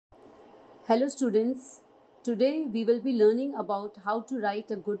Hello students, today we will be learning about how to write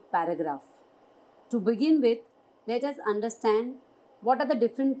a good paragraph. To begin with, let us understand what are the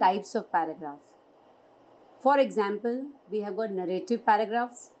different types of paragraphs. For example, we have got narrative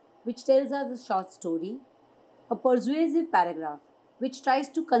paragraphs which tells us a short story, a persuasive paragraph which tries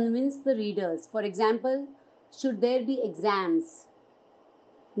to convince the readers. For example, should there be exams?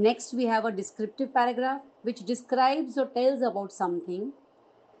 Next, we have a descriptive paragraph which describes or tells about something.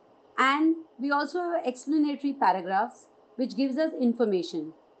 And we also have explanatory paragraphs which gives us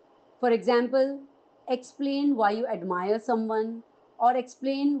information. For example, explain why you admire someone or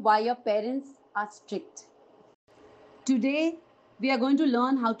explain why your parents are strict. Today, we are going to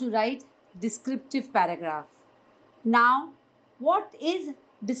learn how to write descriptive paragraph. Now, what is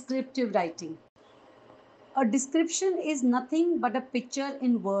descriptive writing? A description is nothing but a picture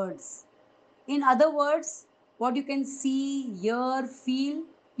in words. In other words, what you can see, hear, feel,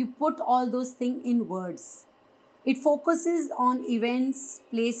 you put all those things in words. It focuses on events,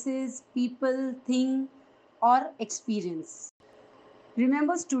 places, people, thing, or experience.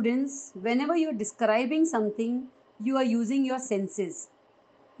 Remember, students, whenever you're describing something, you are using your senses.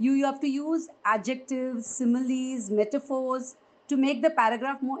 You have to use adjectives, similes, metaphors to make the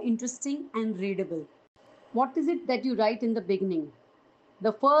paragraph more interesting and readable. What is it that you write in the beginning?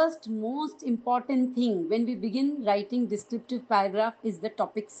 The first most important thing when we begin writing descriptive paragraph is the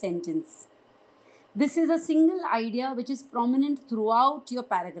topic sentence. This is a single idea which is prominent throughout your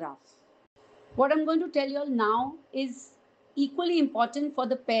paragraph. What I'm going to tell you all now is equally important for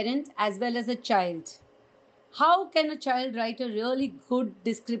the parent as well as a child. How can a child write a really good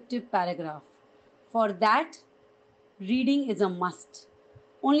descriptive paragraph? For that, reading is a must.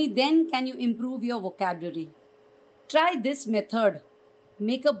 Only then can you improve your vocabulary. Try this method.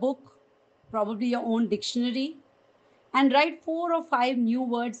 Make a book, probably your own dictionary, and write 4 or 5 new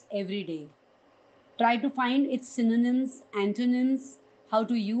words every day. Try to find its synonyms, antonyms, how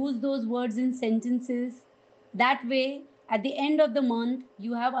to use those words in sentences. That way, at the end of the month,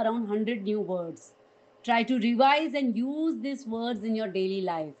 you have around 100 new words. Try to revise and use these words in your daily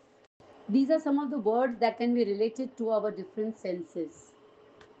life. These are some of the words that can be related to our different senses.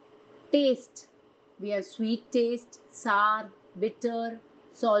 Taste. We have sweet taste, sour, bitter,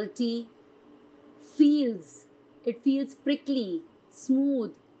 salty. Feels. It feels prickly,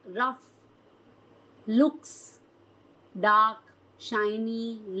 smooth, rough. Looks. Dark,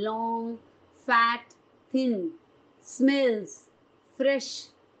 shiny, long, fat, thin. Smells. Fresh,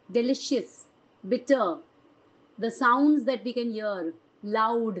 delicious, bitter. The sounds that we can hear: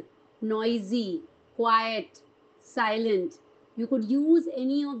 loud, noisy, quiet, silent. You could use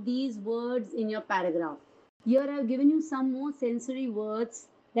any of these words in your paragraph. Here I have given you some more sensory words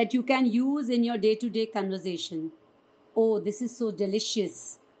that you can use in your day to day conversation. Oh, this is so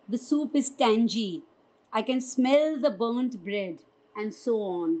delicious. The soup is tangy. I can smell the burnt bread, and so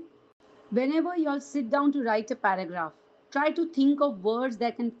on. Whenever you all sit down to write a paragraph, try to think of words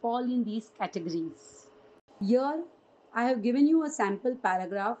that can fall in these categories. Here, I have given you a sample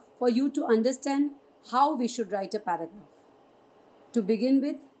paragraph for you to understand how we should write a paragraph. To begin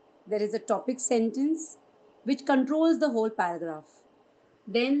with, there is a topic sentence which controls the whole paragraph.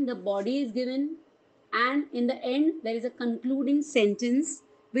 Then the body is given, and in the end, there is a concluding sentence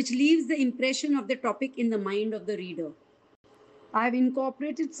which leaves the impression of the topic in the mind of the reader. I have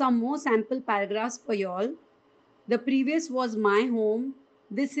incorporated some more sample paragraphs for you all. The previous was my home.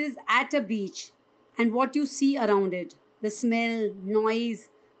 This is at a beach and what you see around it. The smell, noise,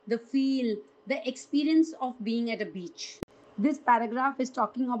 the feel, the experience of being at a beach. This paragraph is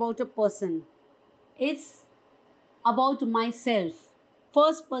talking about a person. It's about myself.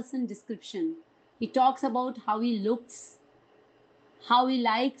 First person description. He talks about how he looks, how he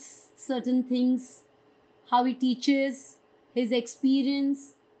likes certain things, how he teaches, his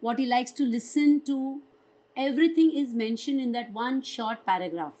experience, what he likes to listen to. Everything is mentioned in that one short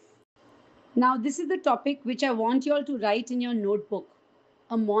paragraph. Now, this is the topic which I want you all to write in your notebook: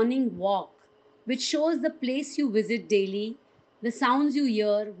 a morning walk, which shows the place you visit daily, the sounds you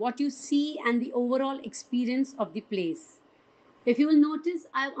hear, what you see, and the overall experience of the place. If you will notice,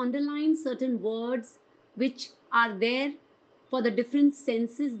 I have underlined certain words which are there for the different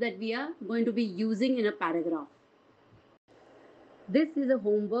senses that we are going to be using in a paragraph. This is a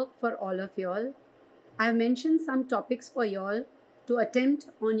homework for all of y'all. I have mentioned some topics for y'all to attempt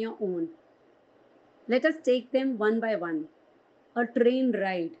on your own. Let us take them one by one. A train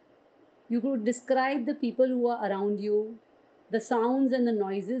ride. You could describe the people who are around you, the sounds and the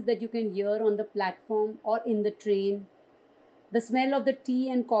noises that you can hear on the platform or in the train, the smell of the tea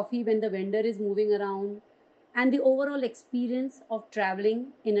and coffee when the vendor is moving around, and the overall experience of traveling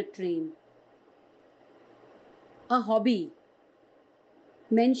in a train. A hobby.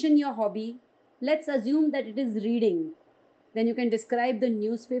 Mention your hobby. Let's assume that it is reading. Then you can describe the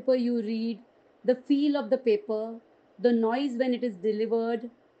newspaper you read, the feel of the paper, the noise when it is delivered,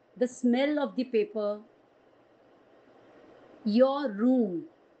 the smell of the paper, your room,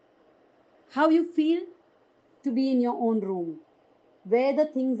 how you feel to be in your own room, where the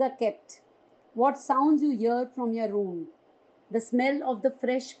things are kept, what sounds you hear from your room, the smell of the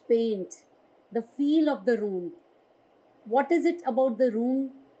fresh paint, the feel of the room. What is it about the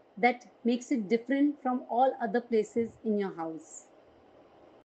room that makes it different from all other places in your house?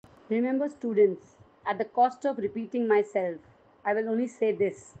 Remember, students, at the cost of repeating myself, I will only say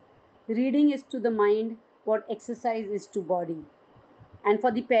this: reading is to the mind what exercise is to body. And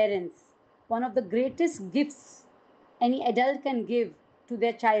for the parents, one of the greatest gifts any adult can give to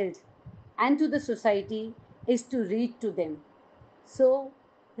their child and to the society is to read to them. So,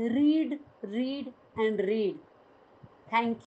 read, read, and read. Thank you.